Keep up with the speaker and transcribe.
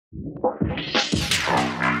Easy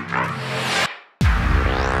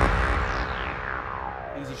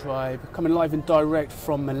Tribe, coming live and direct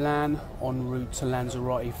from Milan, en route to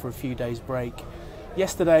Lanzarote for a few days break.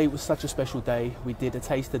 Yesterday was such a special day. We did a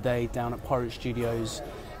taster day down at Pirate Studios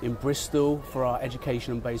in Bristol for our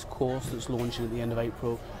education-based course that's launching at the end of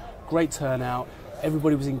April. Great turnout,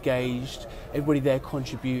 everybody was engaged, everybody there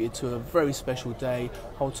contributed to a very special day.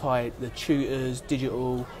 Hold tight, the tutors,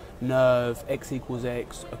 Digital, Nerve, X equals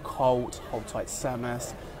X, Occult, hold tight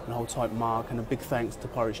Samas, and hold tight Mark, and a big thanks to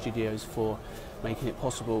Pirate Studios for making it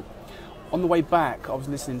possible. On the way back, I was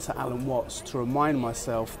listening to Alan Watts to remind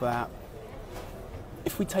myself that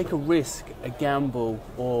if we take a risk, a gamble,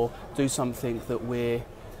 or do something that we're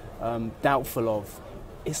doubtful of,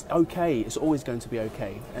 it's okay, it's always going to be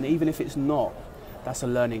okay. And even if it's not, that's a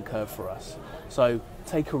learning curve for us. So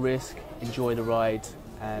take a risk, enjoy the ride,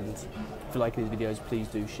 and if you like these videos, please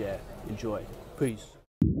do share. Enjoy. Peace.